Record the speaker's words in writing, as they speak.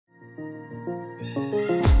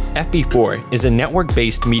FB4 is a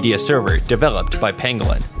network-based media server developed by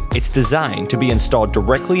Pangolin. It's designed to be installed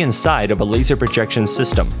directly inside of a laser projection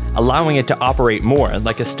system, allowing it to operate more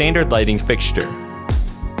like a standard lighting fixture.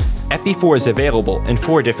 FB4 is available in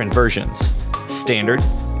 4 different versions: Standard,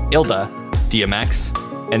 ILDA, DMX,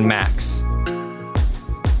 and Max.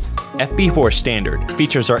 FB4 Standard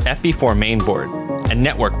features our FB4 mainboard, a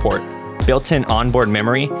network port, built-in onboard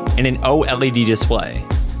memory, and an OLED display.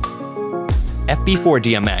 FB4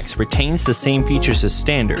 DMX retains the same features as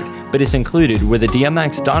Standard, but is included with a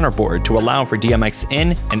DMX donor board to allow for DMX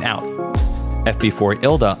in and out. FB4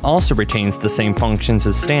 ILDA also retains the same functions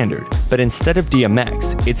as Standard, but instead of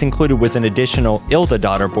DMX, it's included with an additional ILDA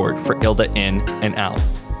daughter board for ILDA in and out.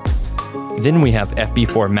 Then we have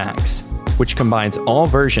FB4 Max, which combines all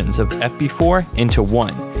versions of FB4 into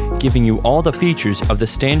one, giving you all the features of the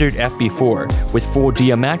standard FB4 with full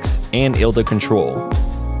DMX and ILDA control.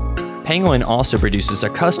 Pangolin also produces a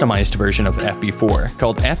customized version of FB4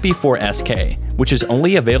 called FB4 SK, which is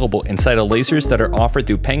only available inside of lasers that are offered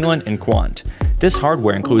through Pangolin and Quant. This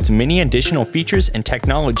hardware includes many additional features and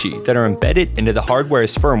technology that are embedded into the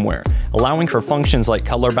hardware's firmware, allowing for functions like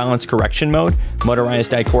color balance correction mode,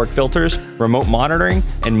 motorized dichroic filters, remote monitoring,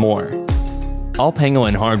 and more. All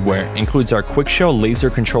Pangolin hardware includes our QuickShow laser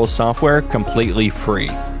control software completely free.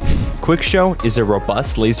 QuickShow is a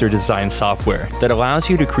robust laser design software that allows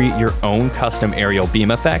you to create your own custom aerial beam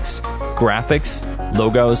effects, graphics,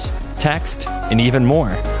 logos, text, and even more.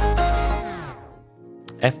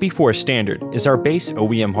 FB4 Standard is our base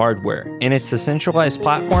OEM hardware, and it's the centralized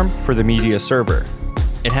platform for the media server.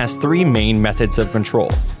 It has 3 main methods of control: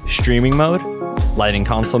 streaming mode, lighting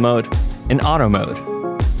console mode, and auto mode.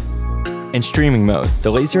 In streaming mode, the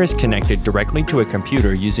laser is connected directly to a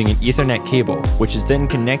computer using an Ethernet cable, which is then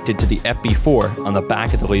connected to the FB4 on the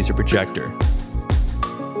back of the laser projector.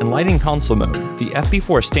 In lighting console mode, the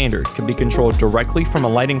FB4 Standard can be controlled directly from a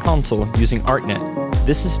lighting console using ArtNet.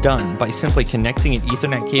 This is done by simply connecting an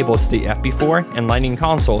Ethernet cable to the FB4 and lighting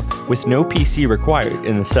console with no PC required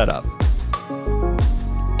in the setup.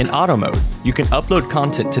 In auto mode, you can upload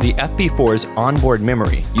content to the FB4's onboard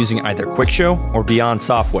memory using either QuickShow or Beyond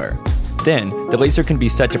software. Then, the laser can be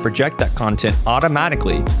set to project that content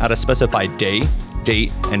automatically at a specified day,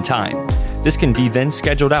 date, and time. This can be then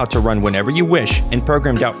scheduled out to run whenever you wish and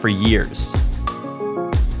programmed out for years.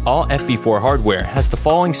 All FB4 hardware has the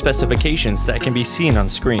following specifications that can be seen on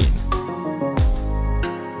screen.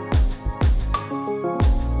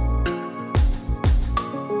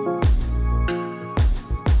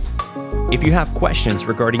 If you have questions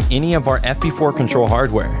regarding any of our FB4 control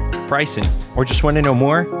hardware, pricing, or just want to know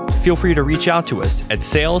more, feel free to reach out to us at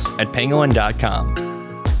sales@pangolin.com.